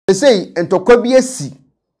say entokwa bi asi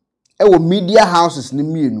ewo media houses ne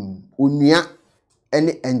mienu onua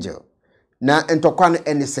ene Angel na entokwa no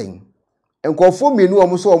ene sen enkofo mienu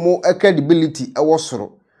omo so omo credibility ewo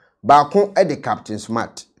soro baako e de Captain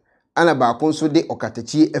Smart ana baako so de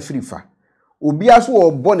okatakyei afrifa obi aso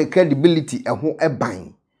obo ne credibility eho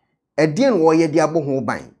eban edien wo ye de abo ho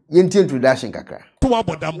ban yenti introduction kakra to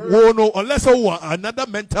abodam wo no unless another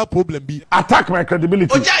mental problem be attack my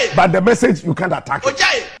credibility but the message you can't attack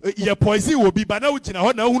it. Your poison will be but now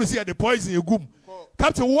na who see the poison egum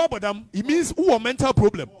Captain wo abodam it means who a mental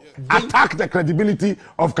problem attack the credibility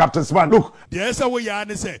of Captain Smart. Look, there's a way ya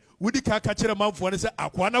say we di ka kire manfo ne say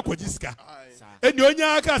akwana kwajiska eni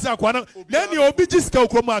onya aka say akwana na ni obi jiska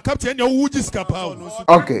kroma Captain eni owu jiska pa.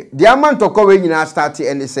 Okay, the amount of we nyina start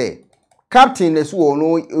and say Captain is wo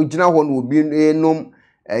no ogina ho no obi enom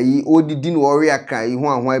yi odidi no warrior kan yi ho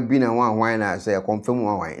ahwan bi na ho ahwan na say confirm ho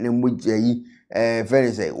ahwan na moja yi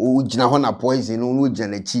very say ogina ho na poison no ogina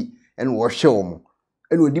na chi ene wo hwe wo mo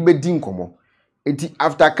ene odi be din komo enti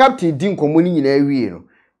after Captain din komo ni nyina awie no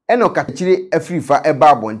ene okatakyei afrifa eba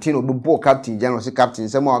abontin no bebo Captain jano say Captain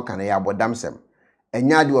sem o kan ya abodam sem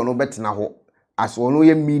enya de ono betena ho aso ono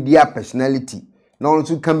ye media personality na ono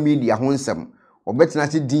so kan media ho nsem obetena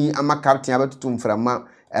ti din ama Captain abetutu mframa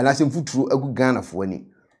elase mfuturu agu Ghana fo ani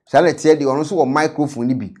sale tie de ono so wo microphone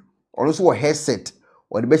ni bi ono so wo headset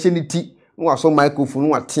wo de be hye ni ti no so microphone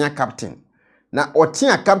no atia Captain na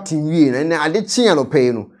otia Captain wie na ade tia no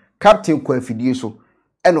pay no Captain kwa afidie so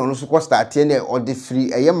e no so ko start e na ode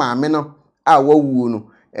free eye maame no a wawuo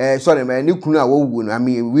no sorry ma ni kunu a wawuo no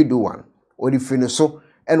ami widow one ode free no so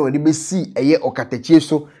e no ode be si eye okatakyei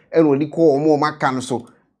so e no ode ko omo maka no so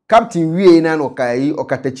Captain wie na no kai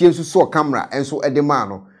okatakyei so camera enso ede ma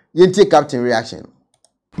no yentie Captain reaction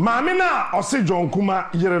maame na ose John Kuma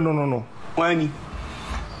yere no wani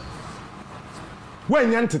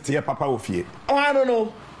wanya ntete papa ofie I don't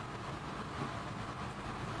know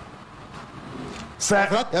sir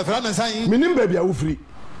minim baby a wofri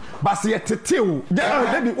bas ye tetew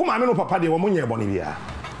debi wo maame no papa de wo monye bone bia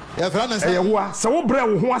ye wo a se wo bre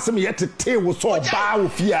wo ho asem ye tetew so ba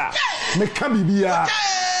ofie a me ka bibia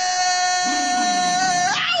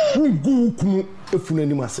ungu kumu efuna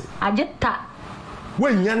ni mase ajeta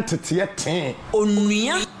wanya ntete ten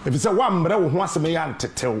onua ebi se wa mbre wo ho asem ya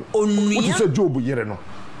ntetew onua wo ti se Job yere no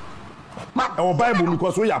our Bible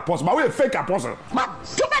because we are apostle but we fake apostle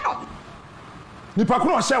ni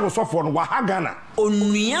pakuno o share wo sofo no wa hagana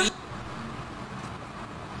onua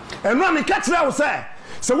eno am catch there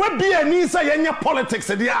say we be ani say yenya politics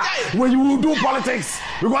there when you will do politics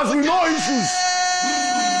because we know issues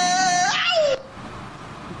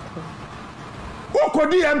who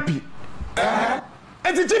could MP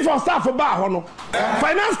the chief of staff ba ho no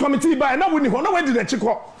finance committee ba na woni ho na we di na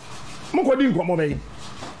chiko mo ko di nkomo me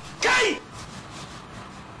kai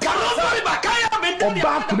kanofari ba kai abende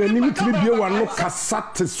oba ko ni mitri bie wa no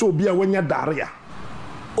kasate so bia wanya darea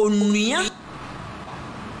onua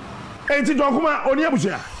enti John Kuma oni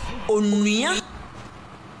abusia onua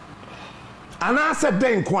ana se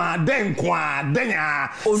den kwa denya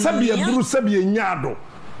sabia buru sabia nyado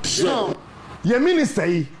ye minister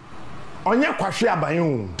yi onye kwahwe aban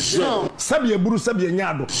o sabia buru sabia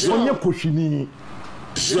nyado onye kohwini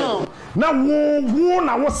na wo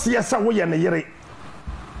na wo se se wo ye ne yere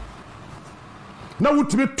na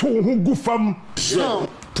wutime to ho gufam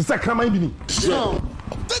to say kraman bi ni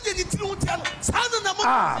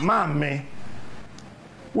mame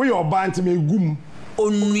we your band me gum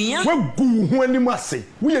onua we gu ho anim ase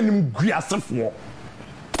we anim guasefo.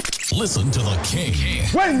 Listen to the king.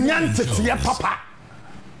 When yantete ya papa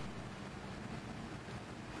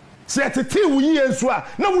se tete wo yensu a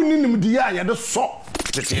na woni nim di ya ye de so.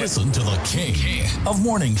 Listen to the king of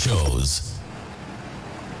morning shows.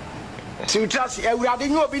 si utrasi e wi ade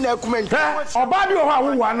nyo bi na akument oba bi ho a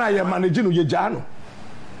wo wa na ye manage no ye ja no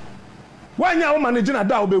wanya wo manage na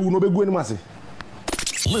da wo be wu no be gu anim ase.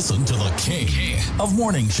 Listen to the king of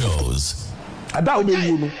morning shows. Ada wo be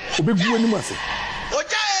wu no obe gu anim ase.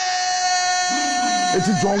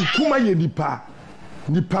 Eti John Kuma ye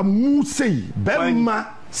nipa mu sei bemma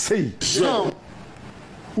sei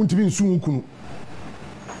untibi nsu nkunu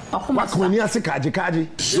wakwani ase kaje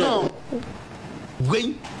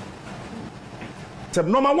gwen step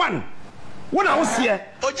number 1 wona wo se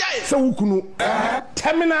se wukunu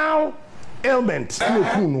terminal ailment no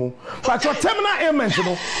kunu but your terminal ailment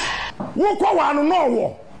no wo kwa wa no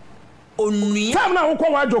wo onua terminal wo kwa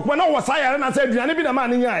wa jokwa na wo sayare na se aduane bi na ma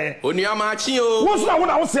ne nyaaye onua ma chi o wo so na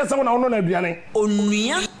wona wo se se wona wo no na aduane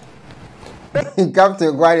onua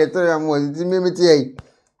Captain Gwari to ya mo ti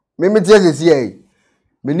memeti sesi ai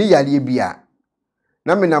meni yale bia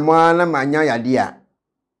na me na ma na manya yade a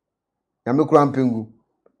na me kura mpengu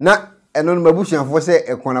na eno no mabusuafo se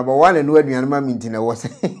ekona ba wa na no aduane ma minti na wo se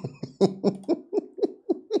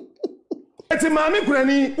eti maami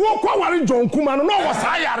kurani wo kwa ware John Kuma no wo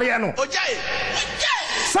saa yare no Ojai.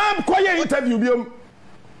 sam koye interview biom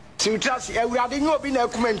Tiutas ewurade nyo bi na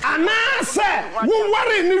akument. anase wo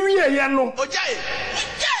ware ni wiye ye no Ojai.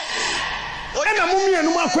 ena mu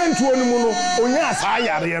mienu akwantuo no mu no onya saa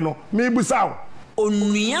yare no me busaw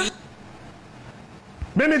Onua.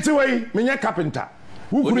 me ti wei menya carpenter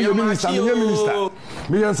wo kuru ye minister menya minister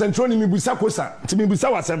me yan centroni me busa kosa ti me busa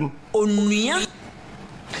wasem Onua.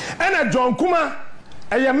 ena John Kuma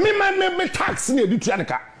eye me tax na editua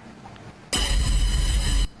nka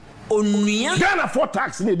Onua. Ghana for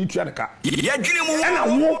tax na editua nka Yadwene mu. ena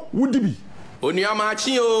wo dibi Onua ma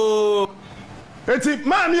chi o. eti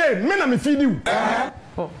man ye me na me feed you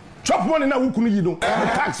chop money na wo kunu yi no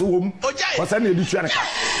tax wo mu Ojai. osa na editua nka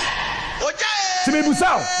Ojai. ti me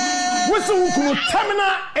busa wo se wo kunu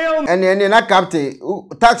terminal ill ene na captain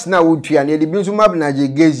tax na wotua na edibi nso mab na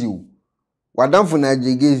jegezi o wadamfo na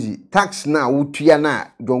jegezi tax na wotua na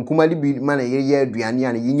John Kuma libi ma na yeye aduane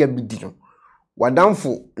a na yenya bidi no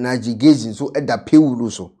wadamfo na jegezi nso eda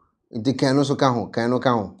pewuru so nti kan no so ka ho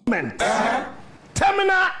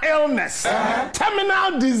terminal illness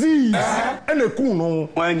terminal disease ene ku no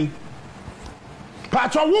Wani.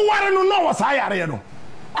 pacho wo ware no no wo saa yare no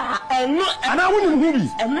No, ana wo nim hu bi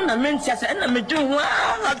I'm not meant to say, and I'm doing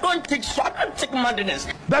I don't take short and take madness.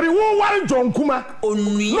 that wo ware John Kuma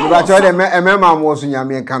Onua. ba cho de emema mo so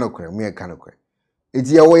nyame enka no kure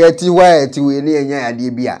eti ye wo yeti wa eti we ne enya ade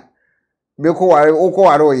bia me ko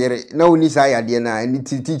ware o yere na oni saa yade na ni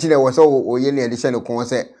titi na wo so o ye ne ade hye ne kon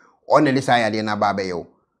se on ne saa yade na ba be yo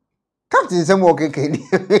captain se mo keke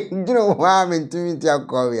ni jino wa me ntimi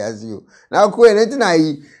akọ ya si na ko ene ti na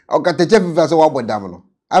yi okatakyei fifa so wa bodam no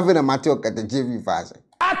ave na mate okatakyei fifa se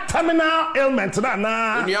terminal ailment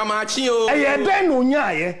na Onua ma chi o. eye den no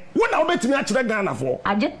nyaaye wo na obetimi a kire Ghana for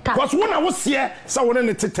Ajeta. because wo na wo se sa wo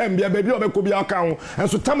ne tetem bia ba bi obekọ bia aka ho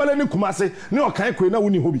enso tamale ni Kumase ni okan koi na wo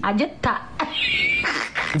ni hobi Ajeta.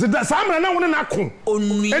 nti samra na wo na ko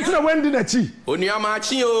Onua. enti na wendi na chi Onua ma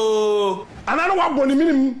chi o. ana no wabọ ni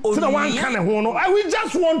minim ti na wan ka ne ho no I we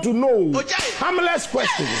just want to know Ojai. harmless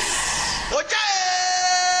questions Ojai.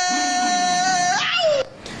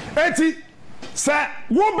 eti se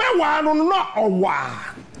wo be wa no no owa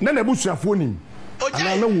na busuafo nim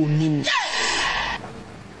ana na wo nim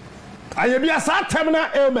aye bia sa terminal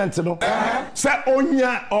ailment no se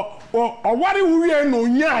onya oware wuwie no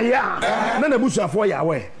onya ya na busuafo ya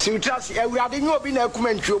we Tiutas ewurade nyo bi na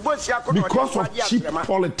akument obosi akodo. because of cheap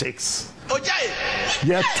politics Ojai.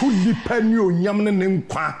 ya tu nipa ni onyam ne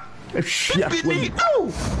nkwa ahwia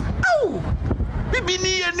to Bibi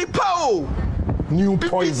ni ye nipa o. new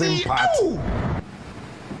poison party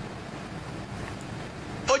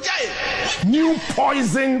Ojai. new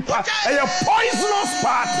poison party a poisonous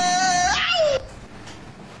party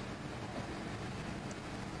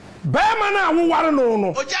Bema na wo ware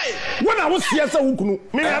no Ojai. when I was here say wukunu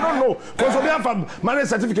me I don't know because we have marriage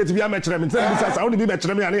certificate bi am chere me say bi say I want be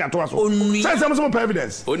chere me ani ato aso say some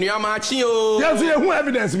evidence Onua ma chi o. yes we who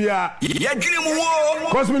evidence bi a Yadwene mu wo.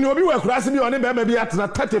 because me no obi we kurase bi on bema bi at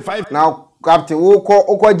 35 now captain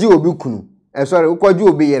ukwaji obi kunu sorry ukwaji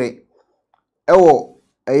obi yere ewo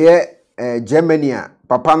Germany a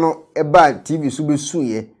papa no eba TV so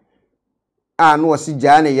besuye a no osi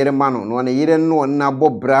ja na yere ma no na yere no na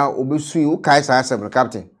bobra obesuye u kai sa asem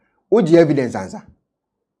captain o ji evidence ansa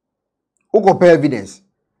o ko evidence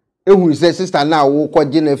ehun se sister na wo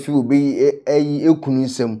kwaji na fi obi ekunu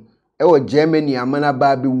nsem ewo Germany amana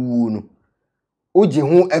ba be wu no o ji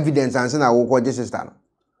hu evidence ansa na wo kwaji sister no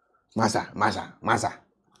masa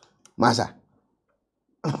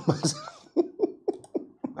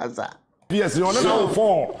yes you know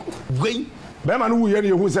for Gwen. bema no wuye ne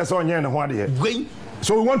who say so onye ne ho ade Gwen.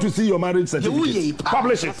 so we want to see your marriage certificate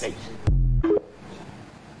publish it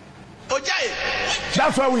Ojai.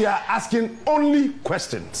 that's why we are asking only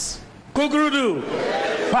questions Kugurudu.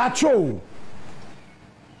 pacho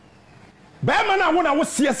bema na wo na wo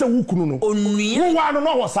sie se wukunu no Onua. wo wa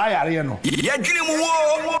no wo sa yare no Yadwene mu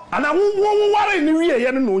wo. ana wo ware ni wiye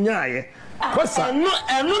ye no onyaye kosa No,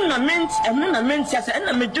 I'm not meant to say, and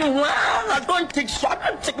I'm doing I don't take short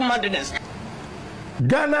and take madness.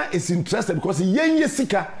 Ghana is interested because yenye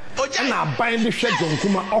sika na bind the John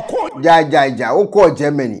Kuma oko ja uko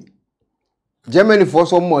Germany for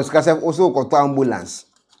some months kase also ko to ambulance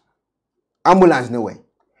no way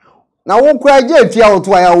na wo kwa je fia wo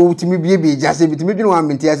to aya wo timi bie jase bitimi bi no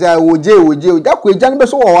amenti ase wo je da ko eja no be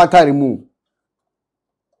so wo watare mu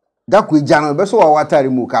da ko jano be so wa watare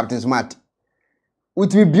mu Captain Smart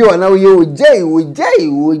with me bio na we ojai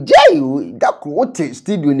da ko wote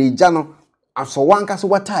studio na jano aso wanka so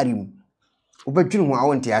watare mu obetwiri ho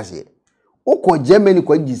awonte ase ukọ Germany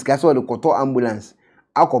kwa diska so de koto ambulance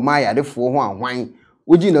akoma yarefo ho ahwan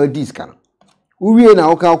oji na diska no uwie na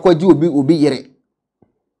oka kwaji obi yere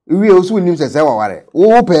uwie osu nim sese waware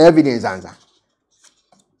wo pe evidence anza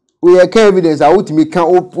we ka evidence awutimi ka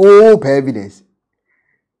o pe evidence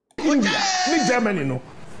ni Germany no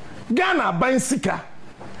Ghana ban sika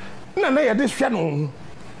na ye de hwe no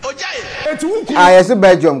eti wuku yes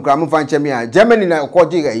Belgium kra mfa nchemi a Germany na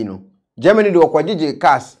kwaji ga yi no Germany do kwaji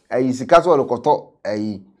cars ayi sika so lokoto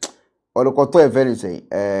ayi olokoto evidence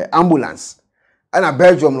ambulance ana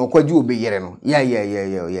Belgium no kwaji obi yere no yeah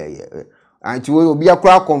anti we obi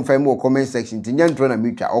akura confirm o comment section tinya ntro na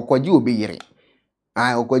mitwa okwaji obi yere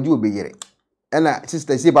okwaji obi yere ana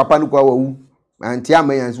sister say papa no kwa wawu anti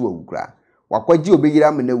amayan so wawu kra wakwaji obi yere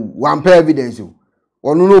amena wu one per evidence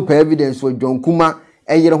onu no per evidence o John Kuma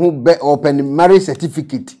eyere ho be open marriage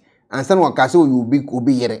certificate ansa na wakase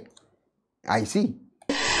obi yere I see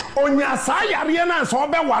onya sa yare na so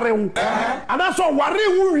be ware wu ana so ware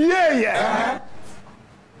wu wie ye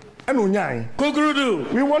eno nyan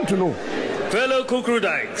Kukurudu. we want to know Fellow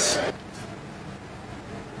Kukurudites.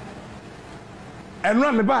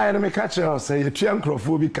 eno me ba me catch you say you try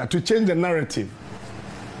nkrofo to change the narrative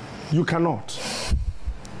you cannot.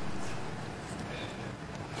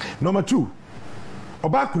 Number 2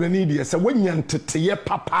 oba kunani die say wonya nteteye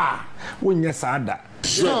papa wonya saada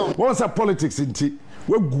what's up politics inti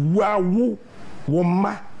waguwa wo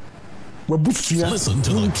ma wabusia. Listen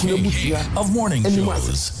to the king of morning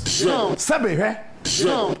shows. Sabe hwe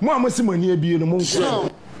mo amosimani abie no mo nko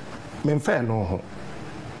memfa no ho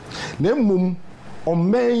na mmom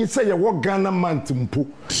omen say ye wo Ghana mant mpo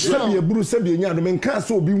sabe eburu sabe enya no menka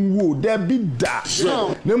so obi nwo da bi da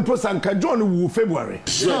na mpo sanka John wu February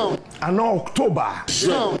ana October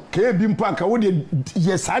ka ebi mpo aka wo de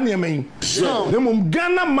yesa ne men na mmom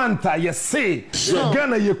Ghana mant ye say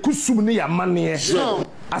Ghana ye kusum ne ya mane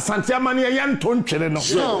asante amane ye ntontwere no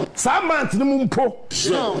sa mant ne mpo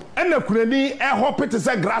ena kunani e hopete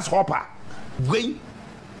say grasshopper gwen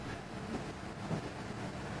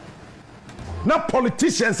na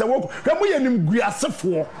politicians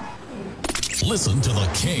listen to the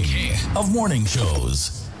king of morning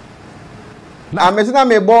shows. Na mesina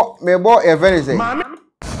mebo event say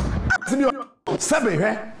sabe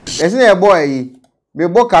he esina boy yi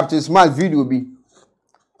mebo Captain Smart video bi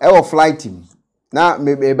e wo flight team na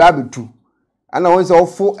me ba betu ana won say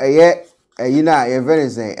ofo eyi na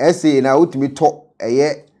event say essay na utimi to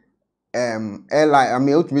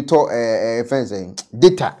airline utimi to fence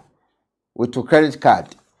data with your credit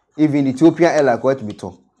card even Ethiopian airline quite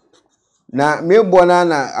bito na me bona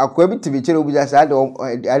na akwa bi tibichere obi just ade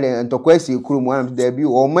ntokwasi ekuru am there be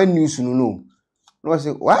o man news no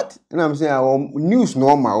say what and I'm saying news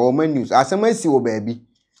normal o man news asem asi o baby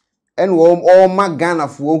and o ma Ghana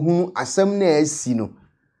fo hu asem na asi no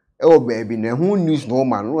e o baby na hu news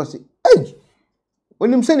normal no say hey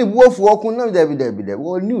onim say ne buofu okun na there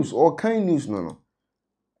o news or kind news no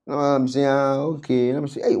I'm saying okay. I'm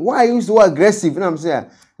saying, hey, why are you so aggressive? And I'm saying,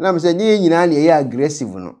 you are aggressive,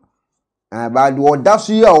 no. But what does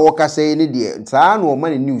you or say any day? It's no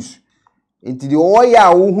money news. Into the all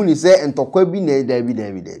ya who say and talk be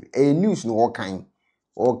David. A news no kind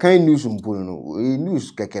news no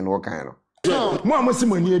news can no kind. Mama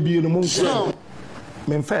Simon be no monk.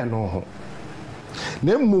 Men fair no ho.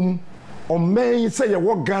 Nemum omen say ye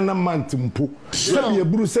wo Ghana mant mpo sabe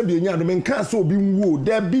eburu sabe enya no menka so obi nwo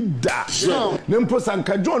da bi da na mpo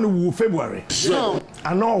sanka John wu February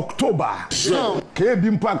ana October ka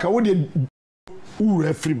ebi mpo aka wo de uru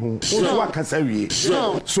afri mu so wakasa wie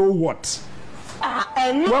so what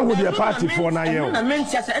what would your party for na year na men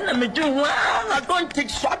say na me do I don't take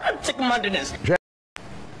short and take madness me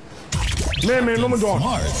no mo do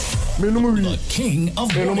me no mo wi The king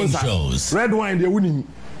of morning shows. red wine de woni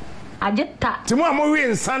Ajeta. Timo amowe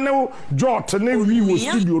nsane jot ne wi wo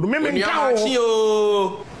studio no me nka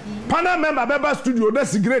o pana member beba studio da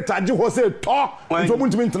cigarette age ho say to nto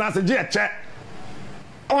muntimi ntena se je eche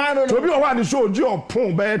to bi o wa ni show je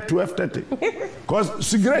opon be 12:30 cause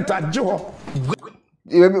cigarette age ho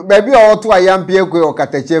baby o to ayampie kwe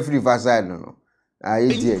okatakyei afrifa side no ayi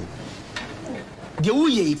die Je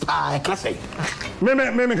uye pa ka say.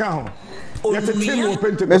 Me ka ho yete tinu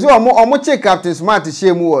opente me so omo check Captain Smart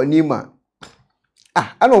shemu wo nima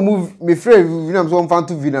ana omo me free vinam so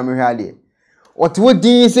mfanto vinam me hwade ote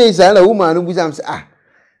wodin say say na woman no busam say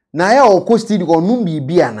na ya o cost di ko num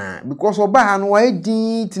bibia na because oba ha no wa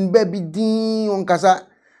din tin ba bi din on kasa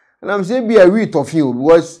and I'm saying be a read of you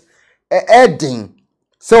because adding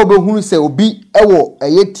so be who say obi ewo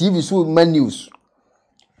TV so man news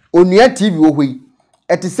onua TV wo hoi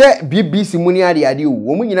ete say BBC muni ade o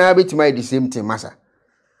wo nyina betima the same thing masa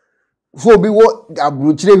so obi wo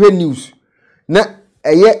abrochire hwe news na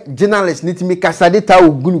journalist nitimi kasa data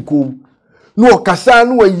ogunukom no okasa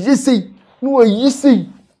no yisi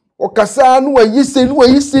okasa no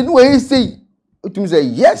yisi otum say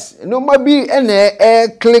yes no mabi ene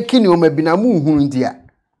clicking o mabi na mu hunu ntia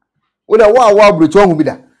wo da wa abrocho hu bi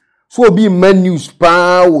da so obi man news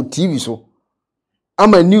pa wo TV so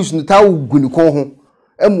ama news no ta ogunukom ho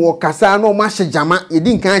emu okasa no ma hyejama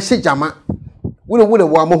yedi nkan hyejama wo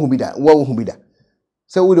wa ma hu bi da wo hu bi da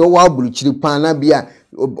so we wa abrochiri pa na bia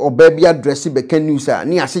oba bia dress be kan news a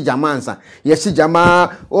ni ase jama ansa ye se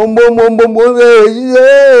jama ombo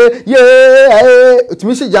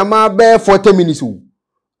utimi se jama be 40 minutes o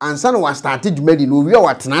ansa no wa start jumadi no wi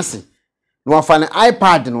wa tenase no wa fa na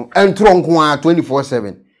iPad no entro nko a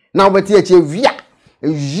 24/7 na obeti eche via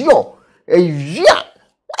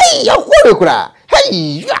yakore kura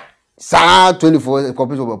hey sa 24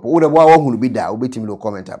 copies of o de wa hunu bi da obetimi lo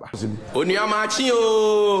comment aba Onia machi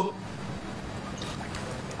o.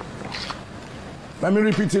 Let me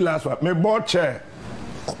repeat it last one. Me board chair.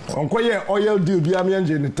 Onkoye oil deal bi am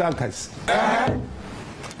engine tankers.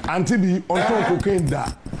 Anti bi on ton cocaine da.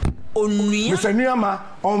 Onuya. Mr. Nuyama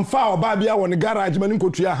on fa oba bia won garage man ko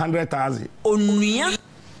tua 100,000. Onuya.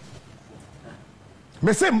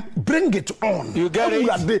 Me say bring it on. You get it?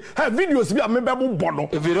 Have videos bi am bebo bono.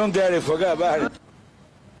 If you don't get it, forget about it.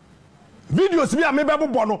 Videos bi am bebo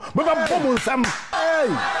bono. Me ba bomo nsam. Hey.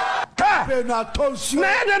 Na tonsio.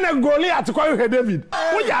 Na na Goliath kwa yo David.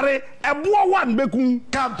 Wo yare ebo one bekun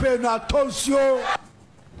Campaign na tonsio.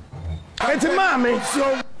 eti maame.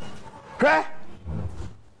 Hwe.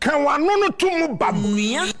 Kan wano no tumu bab.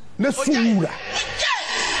 Onuya. Na suura.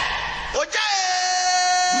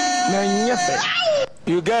 Na nyefe.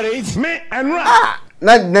 You get it? Me enra.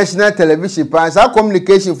 na national television pass our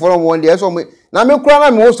communication forum one day so me na me kura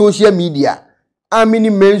na me social media I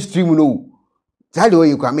mean mainstream no tell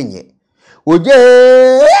you kwa menye oje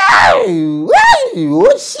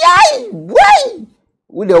o shai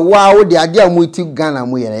we the wow the ade amu ti Ghana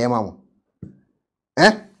mu yere yema mo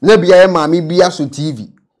na bia ye ma me bia so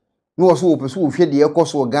TV no wo so wo peso wo hwe de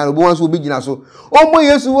ekoso Ghana obo wan so obi gina so omo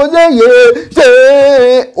yesu oje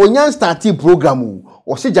ye onyan start program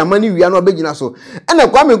o se Germany wia no obegina so ena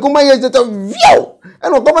kwa me kuma ye tete view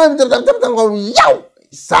ena kwa me yaw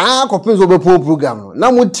sa ko pin so be program no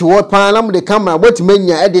na mo ti wo pa na mo de camera boti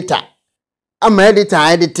manya editor ama editor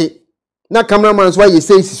edit na cameraman so ye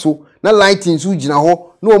say so na lighting so gina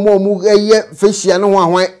ho na omo ye facial no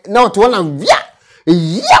ho na to na via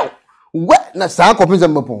yaw we na sa ko pin so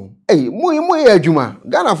be pon mo ye adwuma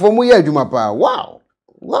Ghana fo mo ye adwuma pa wow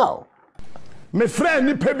Me friend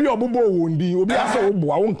ni pebi obobo wondi obi asa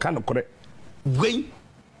obo a wonka no kore Gwen.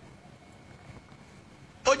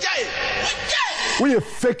 Ojaye. we a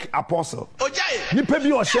fake apostle Ojaye. ni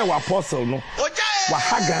pebi o share wa apostle no Ojaye. wa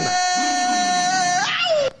hagana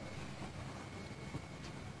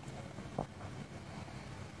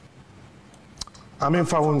amen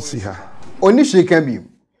fa won si ha oni shake bi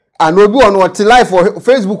and obi on what live for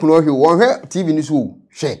Facebook no hwe won hwe TV ni so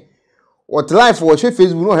hwe what live for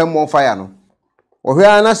Facebook no hwe more fire no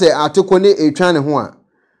ohwe na se ateko ne etwa ne ho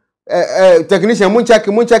a technician mun check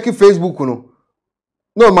Facebook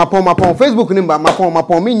no mapon Facebook ni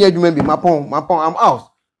mapon me nya adwuma bi mapon I'm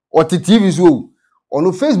out or TV so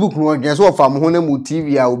ono Facebook no gen so fa mo ho na mo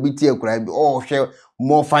TV a obi tie kura bi hwe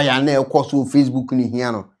more fire na ekoso Facebook ni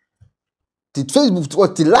hia no ti Facebook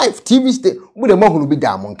what live TV stay mu de mahunu bi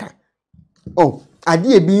da monka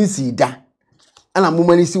ade e bi nsi da ana mo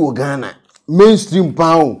mani si wo Ghana mainstream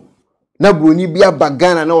pound na broni bia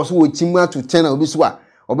bagana na so wochimu atu channel obi so a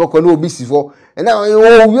obekọ na obi sifo na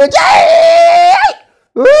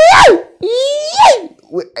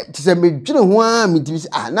ti se me dwene ho a me ti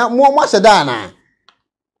na mo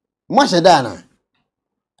hyeda na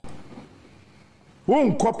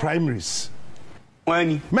won ko primaries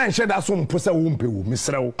Wani. men hyeda so mpo se wo mpewu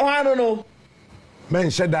misrewo I don't know. men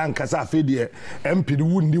hyeda nkasa afedie MP di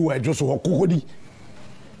wundi wa adwo so hokokodi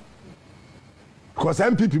because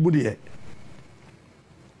MPP bu de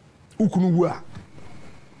ukunu wu a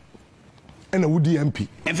ena wudi MP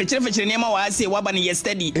Fechire nema wa ase waba ne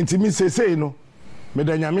yesterday. intimi sesei no me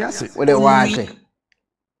da nyame ase we de waake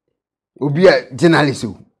obi a journalist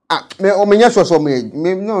me o menya so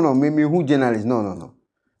me who journalist no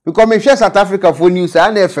because me hwe South Africa for news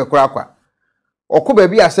a na efe kwa okọ ba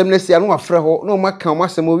bi asem na sia no afre ho no maka o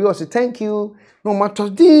asem obi o say thank you no matter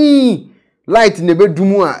din light nebe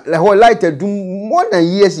dumu a le ho light dum more than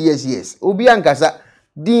years obi ankasa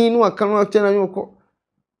din no aka no chena nyoko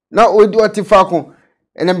na odi fa ko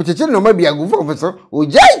ena mecheche no ma bia go fo so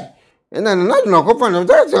ojai ena na no ko fa no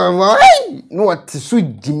no what su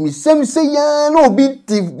jimi semse ya no obi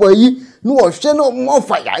ti boyi no hwe no mo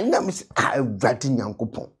fa ya na me awati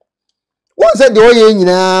nyankopon won say de oye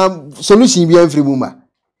nyina solution bi amfiri mu ma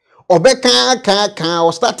obeka kan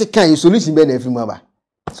o start kan solution be na amfiri mu ba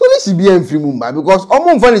solution bi amfiri mu ma because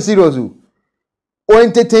omo mfa ni serious o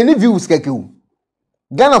entertain views keke o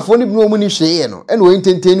Ghana phone bi no mu ni hwe no e no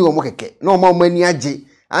entertain o mo keke na o ma mani age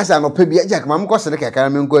ansa no pa bi age akama mo ko sere keke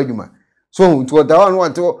me nko adwuma so to da one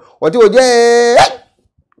what oje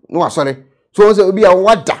no sorry so say obi a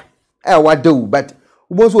wada wada u but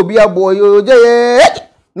ubo so obi abo oje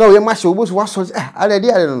no we ma ubo so waso already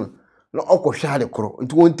no okohwa de koro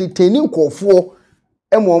nti won entertain nkofo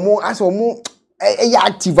mo asa mo ya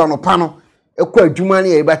active anopa no ekọ adwuma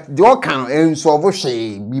ne but de o kan ensolve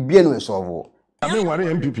hwe bibie no ensolve ame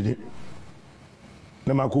ware MPP ni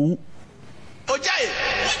na makowu Ojaye.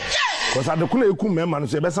 ko sa de kuna eku mema no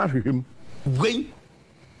so e be sa hwehwem Gwen.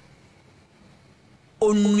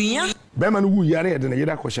 Onua. be ma no wu yare e de na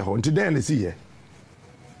yeda ko hye ho nti den na si ye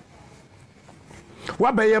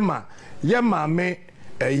wa be ye ma me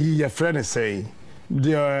ye friend say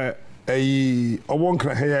de owo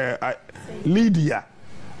nkra he Lydia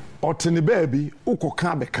otene baby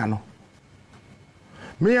ukoka beka no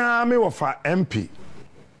me wofa MP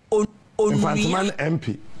Infantiman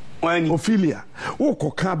MP Ophelia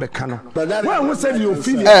ukoka beka no when we say the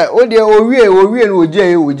Ophelia o de owie no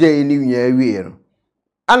oje ni wia awie no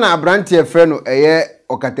ana abrante e frɛ no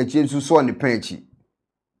okatakyei nsu so ne panchi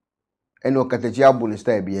ene okatakyei abule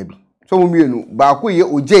style bia bi so mo mienu ba ko ye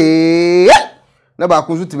oje na ba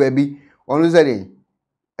ko nsu te ba bi onu zere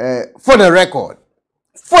for the record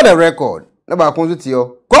na ba ko nsu te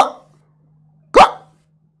yo ko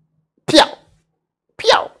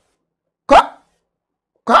piao ko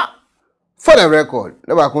for the record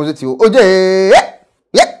na ba ko nsu te yo oje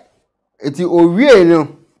eti owie no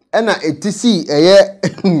ena etisi yeah.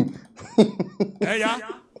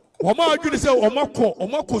 Woma odwene say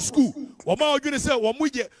omako school. Woma odwene say womo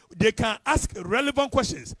they can ask relevant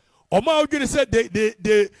questions. Woma odwene say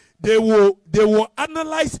they will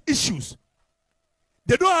analyze issues.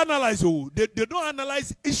 They don't analyze they don't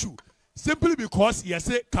analyze issue simply because you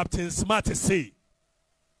say Captain Smart say.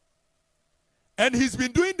 And he's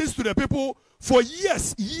been doing this to the people for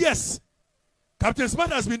years. Captain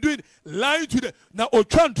Smart has been doing lying to the now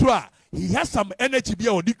Ochantra. He has some energy be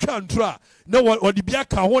on the Ochantra. No on the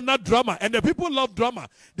Biaka drama. And the people love drama.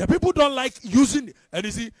 The people don't like using and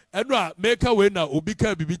you see, and make a way now,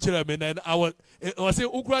 Ubika Bibicheraman, and I was say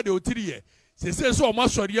Ukra de Otirie. They say so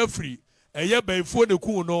much free. A year by phone the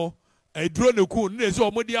kuno, a drone the kun, there's so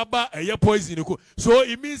modiaba, a year poison the kun. So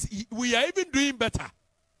it means we are even doing better.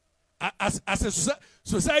 As a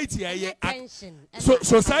society,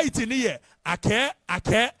 society near, I care.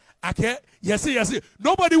 Yes.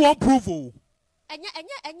 Nobody won't prove.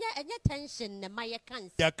 Tension, my cancer.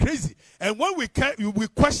 They are crazy. And when we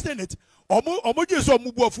question it, omo just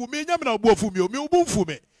omubu fu me nyam na obu fu me obu fu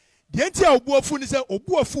me. The entire obu fu ni say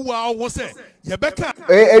obu fu wa won say ye beka.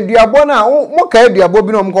 Eduabo na mo ka eduabo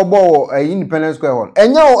bi no mo ko bo Independence Square hall.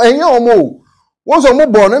 Enya omo. Wọ́n sọ mo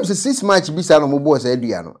bọ̀ ọ́nà ṣe 6 match bí sáà no mo bọ̀ ṣe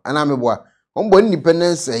edua no ana me boa wọ́n bọ̀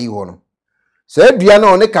Independence yi ho no ṣe edua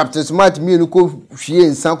no ne Captain Smart mi enu ko hwie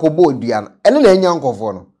nsan ko bọ̀ edua no ene na enya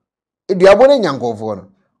nkofo no eduabo na enya nkofo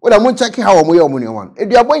no wo da mo check how mo ye omo ne wan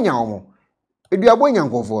eduabo enya omo eduabo enya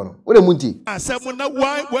nkofo no wo da mo nti asem na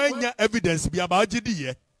why nya evidence bi about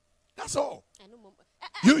gidi. That's all.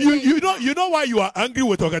 You know why you are angry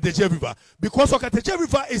with Okatakyei River? Because Okatakyei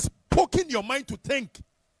River is poking your mind to think.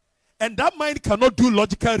 And that mind cannot do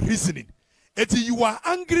logical reasoning. Until you are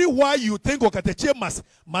angry why you think Okatakyei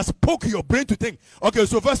must poke your brain to think. Okay,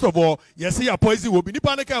 so first of all, you see your poison will be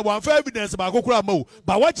nipanika one for evidence about Kokura Mo.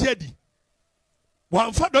 But what yedi?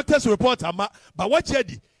 One for doctor's report, but what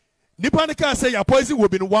yedi? Nipanika say your poison will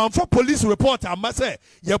be one for police report, I must say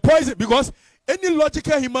your poison because any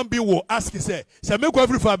logical human being will ask, say make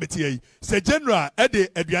every family, say general,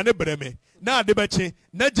 Ediane Breme. Now the beche,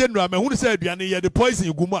 na general, me who say the poison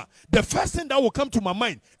you guma. The first thing that will come to my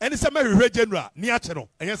mind, and it's a very general, niachero.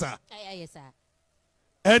 Yes, sir. Yes, sir.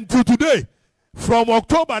 And to today, from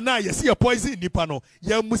October now, you see a poison in Nipano.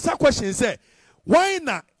 Your Musa question say, why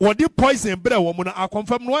not? What the poison better woman? I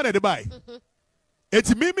confirm one at the buy.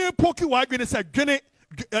 It's me poking wagon say,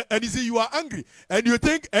 and you see you are angry, and you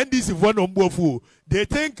think, and this is one on fool. They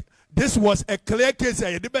think this was a clear case.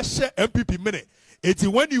 The best share MPP minute. It's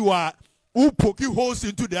when you are who poke holes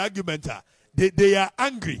into the argument. They are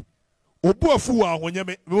angry. Because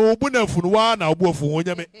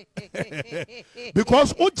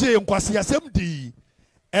OJ nkwasi asem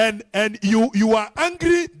and you are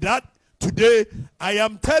angry that today I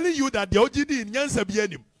am telling you that the OGD in Nyansa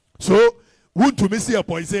bienim. So want to miss a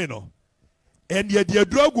poison and yet the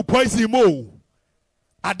drug poison mo.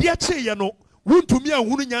 Adia che no want to me and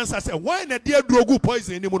who Nyansa say why na dear drug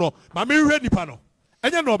poison anymore. Mami ready pano.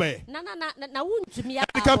 And you know be. Na want to me.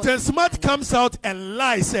 Captain Smart comes out and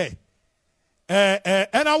lies say.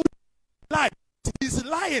 And I will lie. He's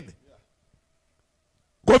lying.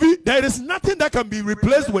 Kobe, there is nothing that can be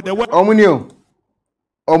replaced with the word.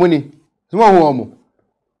 Omuni. Small woman.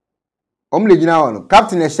 Omni Ginawan.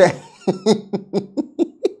 Captain say.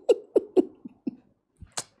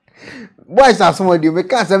 Boys are some of you. We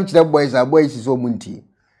can't say the boys are boys is so munti.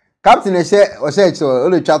 Captain say or say so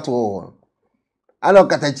only chat to I know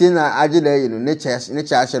Katachina Ajida, you know, nature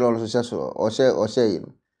shall also or say, you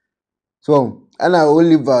know. So, and I will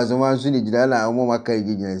leave us and one soon in Jana and one carriage.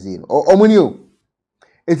 Or Omunio.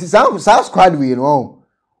 It is South Squad, we know.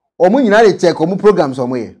 Omun United check or programs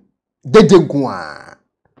somewhere. Dedenkwa.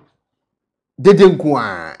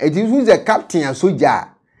 It is a captain and soldier.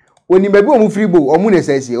 When you may be on freebo, Omune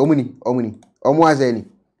says, Omuni, Omuazeni.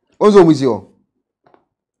 Also, Monsieur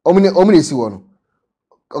Omni Siwon.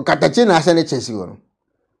 Katachina Senate Chession.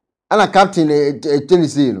 And a captain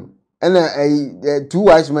Tennessee. And 2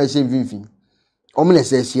 wise men say Vinfi. Omune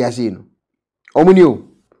says she has seen. Omunio.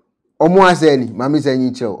 Omuaseni, Mammy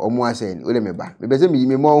saying chill, Omuaseni, Ulemeba. Maybe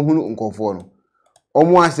me more who unconform.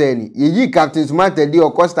 Omuaseni, ye Captain Smart, the deal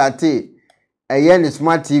Costa T. A yen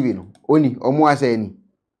smart TV. Only Omuaseni.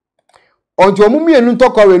 On to Mummy and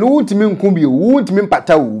Tokore, who to mean Kumbi, who to mean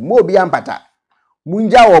Patau, more beyond Pata.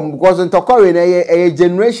 Munja, because on Tokore, a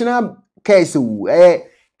generational case, a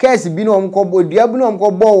case been on Cobo, Diablo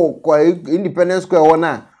Cobo, Independence Square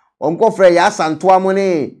owner, on Cofre Yas and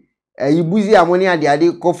Tuamone, a Ibuzi ammonia, the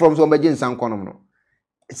idea come from some agent San Conomo.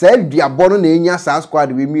 Said the abandoned in your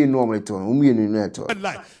squad with me normally to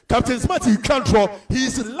Captain Smart, you can't draw. He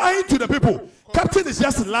is lying to the people. Captain is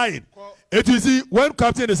just lying. It is when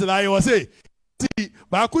Captain is lying, I say, see,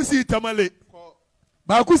 Bakusi Tamale.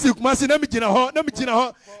 Bakusi Kumasi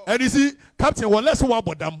Namijina, and you see, Captain, one less one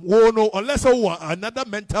but them, no, unless another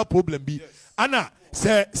mental problem be. Anna,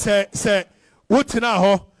 say, what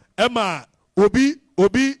now, Emma, Obi,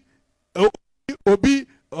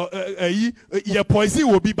 your poison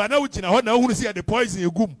will be, but now who see the poison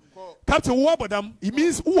you gum. Captain, what but them, it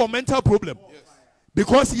means who a mental problem.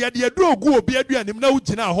 Because he had the drug go be a him now,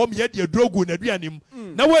 Jina home, yet your drug go and him.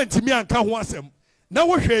 Now went to me and can't want him. Now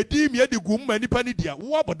what she deem yet the gum many panidia.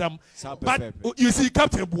 What about them? But you see,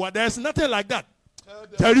 Captain Bua, there's nothing like that.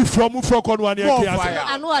 Terry from Frog 1 year.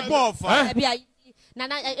 I know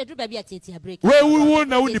Nana, I do baby at a break. Where we won't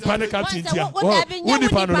know the panic captain. One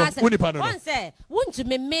say, won't to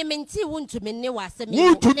me, Mementi, won't to me, was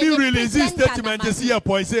won't to me release this statement to see a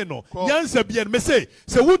poison. Yansa be and say,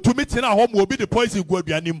 so won't to meet in our home will be the poison go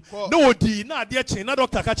be him. No, not dear chain, not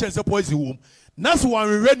Dr. Catches a poison womb. That's why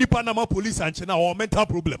we ready Panama police and China or mental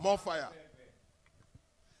problem. More fire.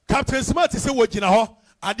 Captain Smart is a watching a ho,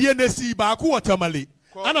 at the NSC Baku or Tamale.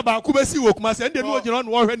 And about Kubesi Wokmas and then what you on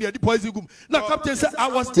war and the poison. Now, Captain said, I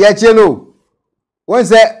was Tiacheno. What's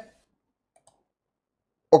that?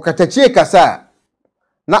 Okatakyei Kasa.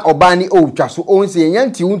 Na Obani O Chaso, owns a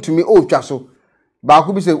yanti to me O Chaso.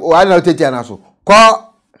 Bakubi said, oh, I know Tetianaso.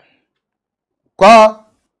 Call.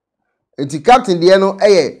 It's Captain Diano,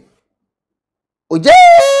 Oje.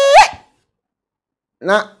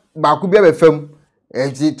 Na Bakubi have a film.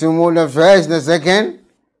 It's to more the first and the second.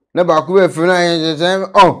 Na Bakubi have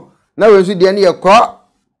a oh, now we see the end of your call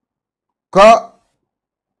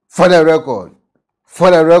for the record.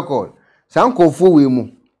 For the record. Some call for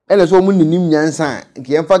Wimu. And so many Nyansa,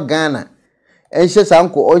 Kiamfa Ghana. And she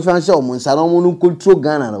sanko or Salomon Salomon control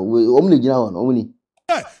Ghana. We only only.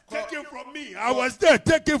 Take it from me. I was there.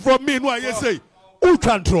 Take it from me. What you say? Who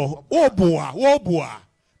control? Oh boy.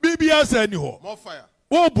 BBS anyhow. More fire.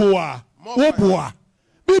 Oh boy.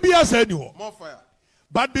 BBS anyhow. More fire.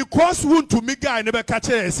 But because who to me guy never catch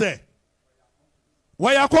it, say,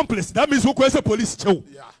 why accomplice? That means who calls the police too.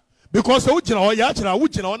 Yeah. Because who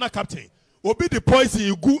na captain. Obi the poison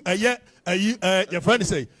you go your friend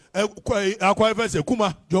say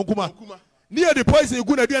Kuma John Kuma near the poison you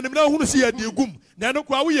go na and now who see the gum na no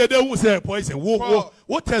kwa we there who say poison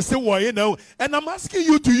what test you know, and I'm asking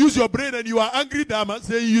you to use your brain and you are angry that man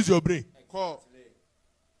say use your brain.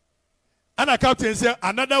 And a captain say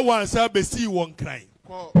another one say be see one crying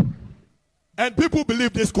and people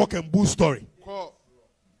believe this cock and bull story.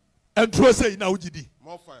 and throw say now Jidi.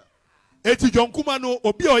 More fire. Eti John Kumano,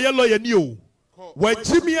 Obi or yellow and you. Where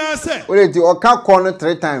Jimmy answer. Well, it you can't corner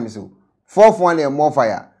 3 times. Fourth one and more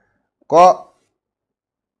fire. Go.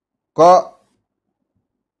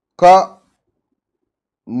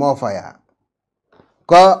 More fire.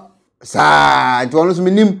 Go. Sa. It was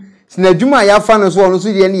minim. Sinajuma ya fan so no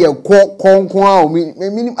so de ne ye konkon a o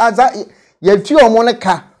minim aza ye tu o mo ne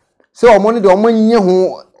ka se o mo ne de o manye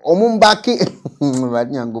ho o mo mbaki bad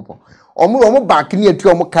nyangopo o mo back ne atu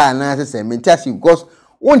o mo ka na se mentasi because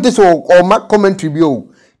won te so o ma commentary bi o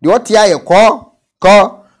de o tia ye ko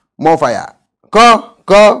more fire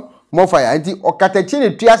ko more fire anti okatakyei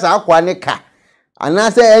ne tua sa akwa ne ka ana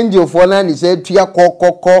se angel for na ni se tua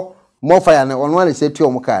ko more fire na ono na se tua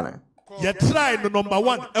o mo ka na. You try the number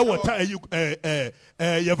 1.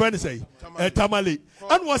 Your friend say, Tamale.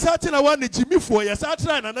 And was certain one Jimmy for yes, I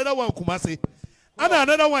try another one Kumasi. And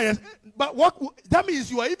another one, yes. But what that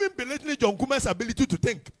means you are even belittling John Kuma's ability to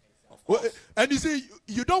think. And you see,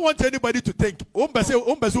 you don't want anybody to think.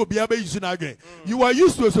 You are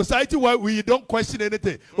used to a society where we don't question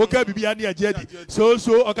anything. Okay, so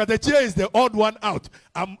Okatakyei is the odd one out.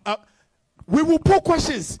 We will put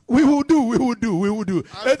questions. We will do.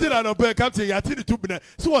 Anything I don't pay, Captain, you are to the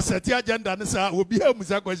so what's the agenda? Will be a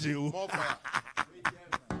question. More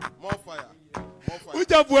fire. We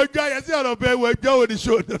just work, guys. I don't pay. We go on the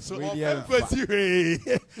show.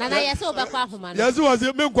 Nana, yes, over Quaffman. Yes, was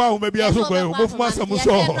it? Maybe I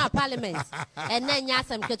saw Parliament. And then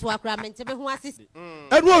Yasam Ketwakram to be who assist.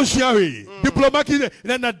 And one Sherry, diplomatic,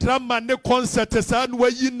 then a drama, no concert, and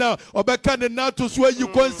where you now, or back and now to swear you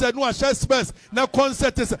concert, no, share space, no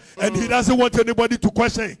concert, and he doesn't want anybody to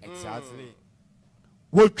question. Exactly.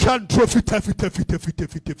 We can't trophy.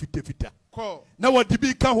 Now what the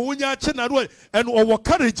big can unya chen and or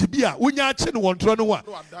courage be a unya chen one tron.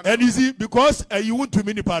 And you see, because you want to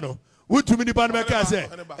mini panel. Would to mini panel say,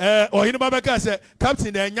 or in Babaka say,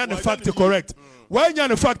 Captain, and yan fact correct. When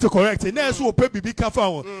yan fact correct, and that's what Pepe be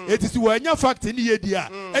found. It is when your fact in the idea,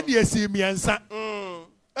 and you see me answer.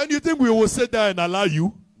 And you think we will sit there and allow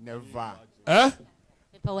you? Never.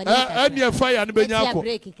 And your fire and Benyako.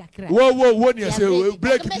 Whoa, you say,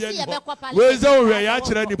 break it. Where's our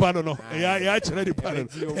actually panel? Actually panel.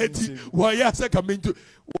 Why, yes, I come into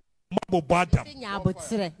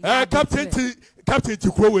Captain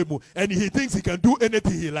Tikwewemu, and he thinks he can do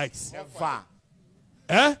anything he likes.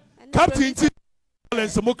 Captain and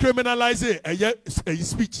some criminalize a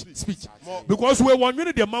speech. Because we're 1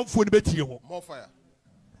 minute a month for the more fire.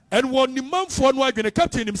 And when the man for one going to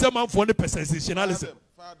captain himself man for the sensationalism.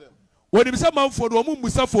 When himself man for the woman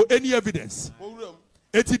for any evidence.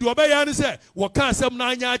 Eti do obey and say, what can't some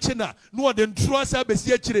nanya china, no than trust a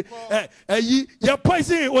besiachre. Your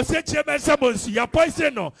poison was a chairman summons, your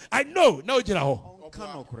poison. No, I know, no,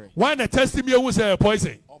 why not test me was a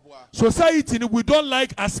poison? Society, we don't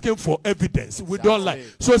like asking for evidence. We don't like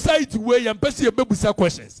society where you empty your baby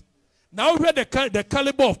questions. Now we are the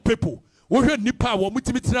caliber of people. Then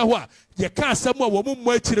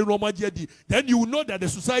you will know that the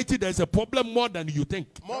society there is a problem more than you think.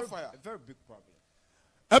 More fire. A very big problem.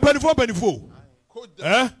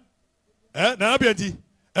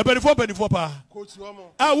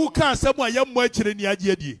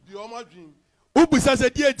 Ubusa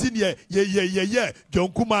said, yeah, John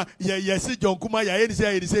Kuma, yes, John Kuma,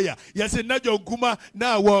 yes, not John Kuma,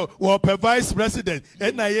 now, or per vice president,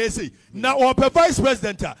 and I say, now, or per vice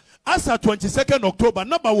president, as at 22nd October,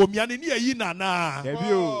 number womian in Yina, na.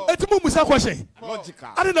 It's Mumusa question.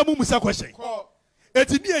 I don't know Mumusa question.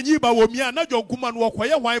 It's near Yiba Womian, not John Kuma, walk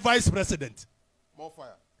why vice president. More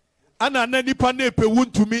fire. And any panepe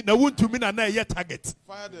wound to me, and I yet target.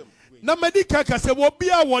 Fire them. Na medical ka se wo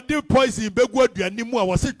bia wo de poison begua aduane mu a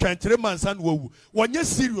wo se twantre mansa no wu wonye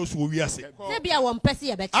serious wo wiase se bia wo mpese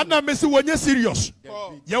ye beti ana me se wonye serious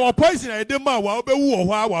ye wo poison e de ma wa obewu wo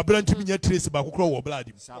ho a wa brantumi nya trace ba kokro wo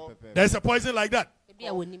blood there's a poison like that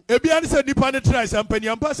ebia ne se nipa ne try sampani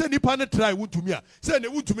ampa se nipa ne try wuntumi a se ne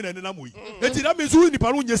wuntumi na ne na moyi enti na me so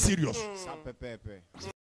nipa no nya serious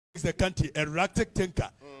is the country erratic thinker.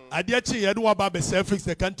 Adiachi yedu wa ba self-fix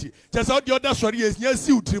the country. Just all the other story is near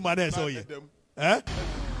see utri man so ye.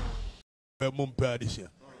 Mumpa adisha.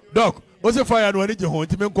 Doc, what's the fire no ani je ho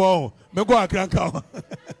nti me ko akranka.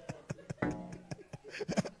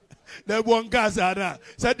 Na bon gas ana.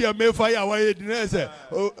 Said the me fire wa ye dinne say.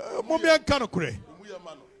 Mo me anka no kure.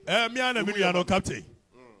 Me ana me nua no captain.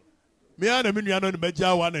 Me ana me nua no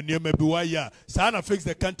meja wa na niam bi wa ya. Sa na fix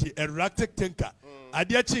the country erratic thinker.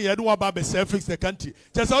 Adiachi yedu wa ba self-fix the country.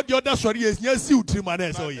 Just all the other story is near see utri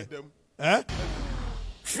man so ye.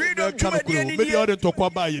 Freedom to I'm telling you,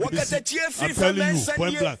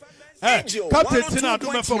 point blank. Captain Tina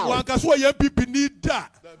do me from one cause why MPP need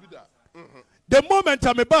that. The moment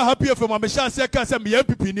I'm about happy for my chance, I can say me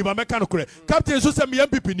MPP ni my mechanical. Captain so say me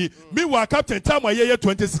MPP ni. Meanwhile, Captain time my year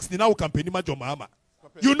 2016 now campaign my Jomama.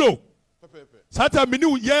 You know. Sata me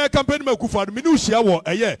new year campaign me kufa me new share wo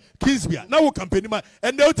eh Kingsbia. Now campaign ma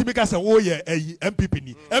and the ultimate say oh yeah MPP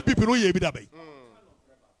ni. MPP no ye bi da bai.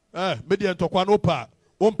 Me dey ntokwa no pa.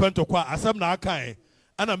 Won pentokwa asem na aka eh.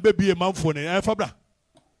 Ana mbebi e manfo ne fabra.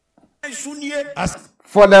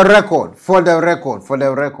 For the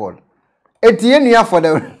record. Etienne for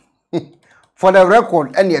the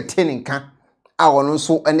record any attaining can I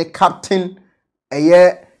also any captain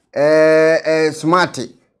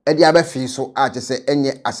smarty edi abefi so I just say any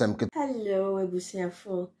asem. Hello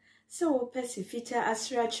ebusiafo. So pesifita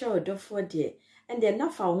asracha odofo de and then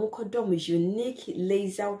nafa ho kodom unique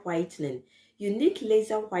laser whitening. Unique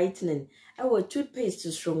laser whitening. Our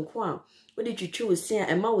toothpaste strong kwa. What did you choose? Say,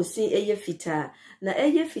 Emma was saying, Eye fita. Na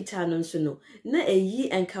eye fita no so no. Na eyi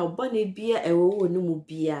and carbonate beer, ewo no mu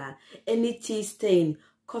beer. Any tea stain,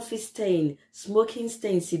 coffee stain, smoking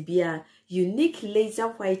stain, si beer. Unique laser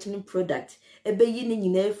whitening product. Ebe yini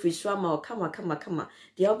nyina free swama o kama.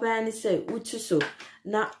 The obani say, utu so.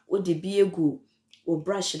 Na odi beer go. O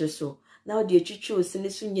brush the so. Now the chuchu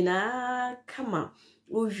sinisu nyina kama.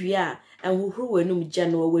 Uvia and who were num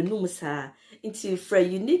jano we num sa into for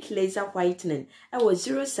unique laser whitening. I was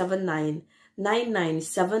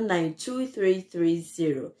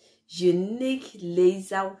 07999792330. Unique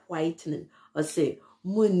laser whitening or say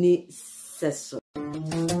muni seso.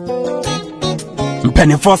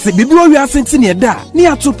 Penifo se bibiro wi asenti ne da ne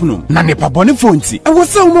atopnum na ne pabone fonti e wo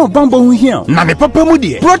se wo bambo hu hia na ne papa mu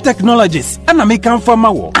de Pro Technologies ana me kan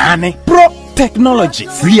fama wo ane Pro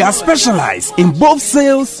Technologies. We are specialized in both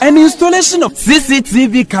sales and installation of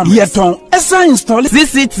CCTV cameras. Yeton esa install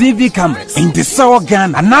CCTV cameras in the South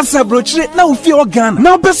Ghana and NASA brochure na ufi Ghana.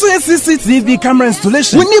 Now peso CCTV camera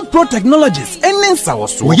installation. We need Pro Technologies and in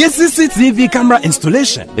South. We get CCTV camera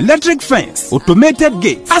installation, electric fence, automated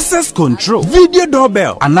gate, access control, video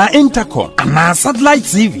doorbell, and intercom, and satellite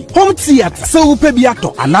TV, home theater. So upe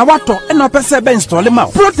biato, and wato, and pese be install them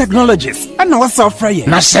out. Pro Technologies and our software.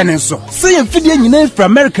 Na shenenso. Say fidye nyina fra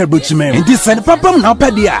America brochimem enti send papam na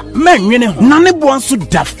opedia man nwene ho na ne bo anso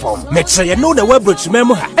da form me kire ye no the web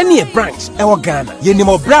brochimem ha ene e branch e wo Ghana ye ni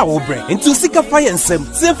mo bra wo bre enti sika fa ye nsem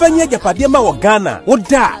se fa nya japade ma wo Ghana wo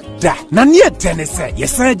da na ne tenese ye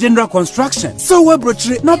san general construction so web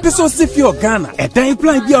brochire na peso si fi o Ghana e dan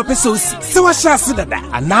plan bia peso si se wa sha se dada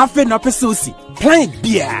ana afi na peso si plan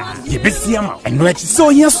bia ye besi ama eno echi so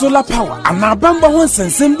here solar power ana bamba ho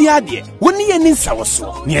nsensem bia de woni ye ni nsawo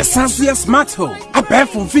so ne sanso ye smart home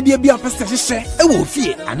abefo video bia pese hye e wo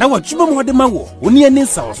fie ana watwuma mo de ma wo woni ye ni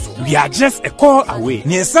nsawo so we are just a call away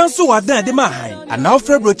ne sanso wadan de ma han ana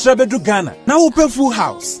ofre brochire bedu Ghana na wo pe full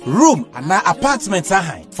house room ana apartment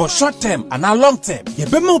ahan for short term and a long term ye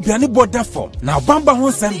be ma obiane border form na bamba ho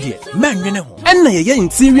nsem de menwene ho enna ye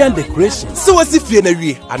interior decoration so wasi fie na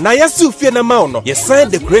wie ana yasu fie na ma no ye sign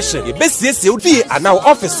decoration ye besiesie fie ana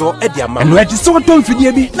office so e dia ma no e so tom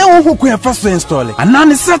fidie bi na wo hokun fa so install ana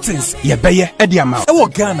ne settings ye beye e dia ma e wo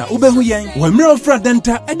Ghana wo be hu yen wo mira ofra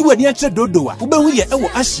denta e de wani a che dodoa wo be hu ye e wo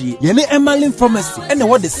ahie ye ne Emerlin Pharmacy e na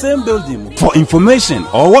wo the same building. For information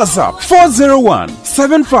or WhatsApp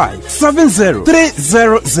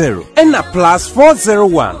 401-7570-300 and a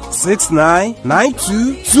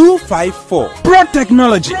 +401-6992-254. Pro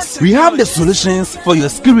Technologies. We have the solutions for your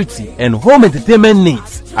security and home entertainment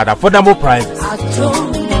needs at affordable prices.